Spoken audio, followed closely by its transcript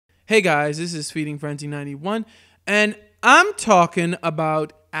Hey guys, this is Feeding Frenzy 91, and I'm talking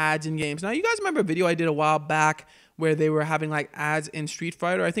about ads in games. Now, you guys remember a video I did a while back where they were having like ads in Street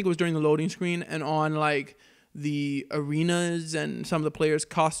Fighter? I think it was during the loading screen and on like the arenas and some of the players'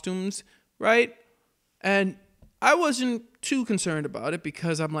 costumes, right? And I wasn't too concerned about it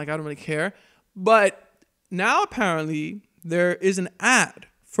because I'm like, I don't really care. But now apparently there is an ad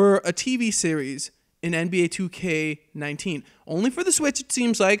for a TV series in NBA 2K19. Only for the Switch, it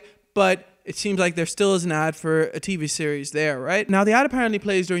seems like, but it seems like there still is an ad for a TV series there, right? Now, the ad apparently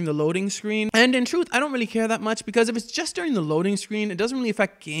plays during the loading screen, and in truth, I don't really care that much because if it's just during the loading screen, it doesn't really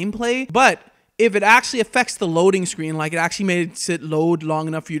affect gameplay, but if it actually affects the loading screen, like it actually makes it load long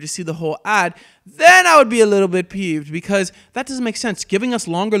enough for you to see the whole ad, then I would be a little bit peeved because that doesn't make sense, giving us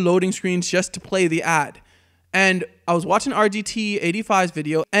longer loading screens just to play the ad. And I was watching RGT85's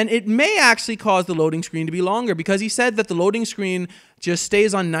video, and it may actually cause the loading screen to be longer because he said that the loading screen just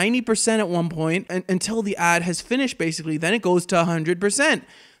stays on 90% at one point until the ad has finished, basically. Then it goes to 100%.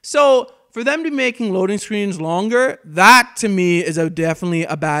 So for them to be making loading screens longer, that to me is definitely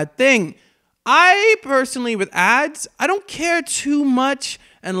a bad thing. I personally, with ads, I don't care too much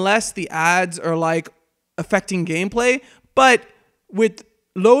unless the ads are like affecting gameplay, but with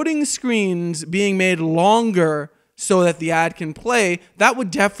loading screens being made longer so that the ad can play, that would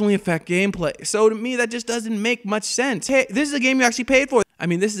definitely affect gameplay. So to me, that just doesn't make much sense. Hey, this is a game you actually paid for. I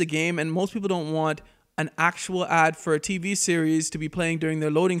mean, this is a game, and most people don't want an actual ad for a TV series to be playing during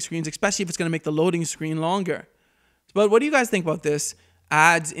their loading screens, especially if it's going to make the loading screen longer. But what do you guys think about this?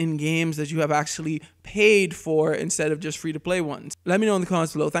 Ads in games that you have actually paid for instead of just free-to-play ones? Let me know in the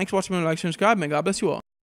comments below. Thanks for watching, like, subscribe, and God bless you all.